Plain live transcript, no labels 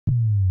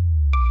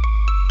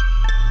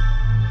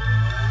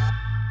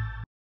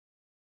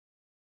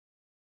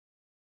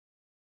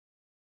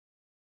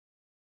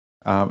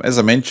As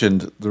I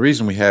mentioned, the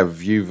reason we have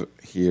view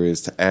here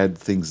is to add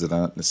things that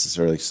aren't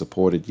necessarily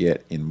supported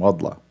yet in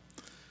Modeler.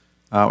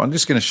 I'm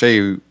just going to show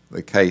you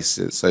the case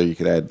so you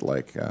could add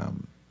like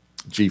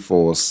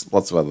G-force,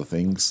 lots of other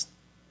things,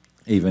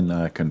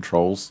 even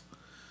controls.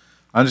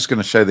 I'm just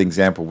going to show the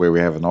example where we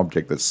have an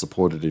object that's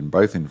supported in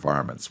both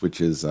environments,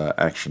 which is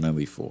action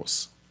only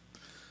force.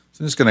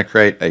 So I'm just going to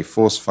create a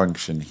force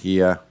function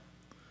here,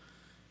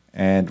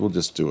 and we'll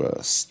just do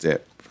a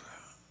step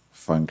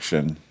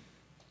function.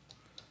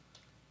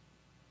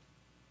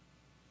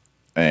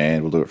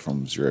 And we'll do it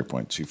from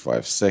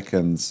 0.25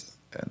 seconds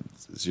and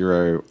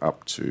 0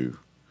 up to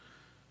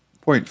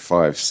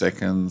 0.5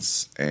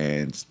 seconds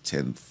and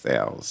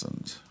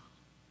 10,000.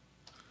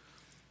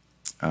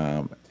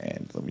 And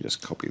let me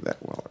just copy that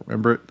while I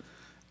remember it.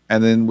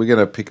 And then we're going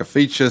to pick a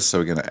feature, so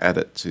we're going to add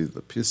it to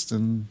the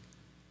piston.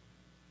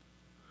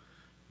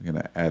 We're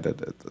going to add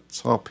it at the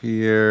top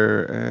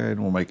here,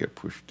 and we'll make it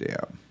push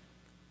down.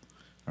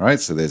 All right,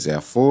 so there's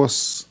our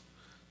force.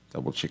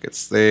 Double check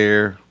it's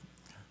there.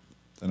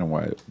 Don't know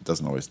why it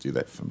doesn't always do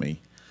that for me,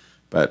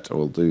 but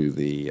we'll do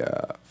the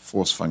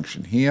force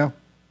function here.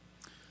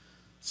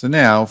 So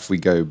now if we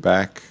go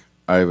back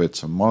over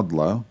to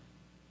Modeler,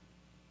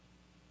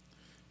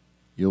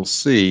 you'll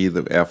see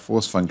that our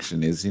force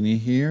function is in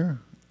here.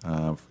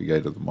 If we go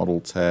to the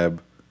Model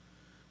tab,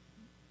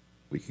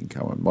 we can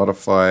come and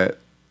modify it,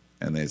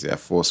 and there's our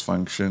force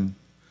function.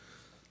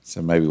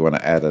 So maybe we want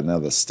to add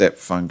another step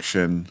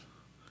function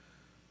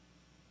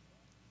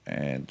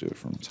and do it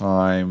from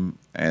time,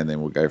 and then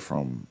we'll go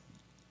from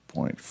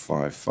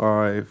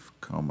 0.55,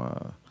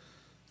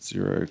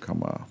 0,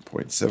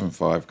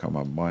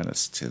 0.75,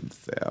 minus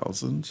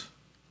 10,000.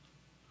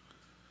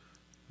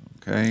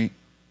 Okay,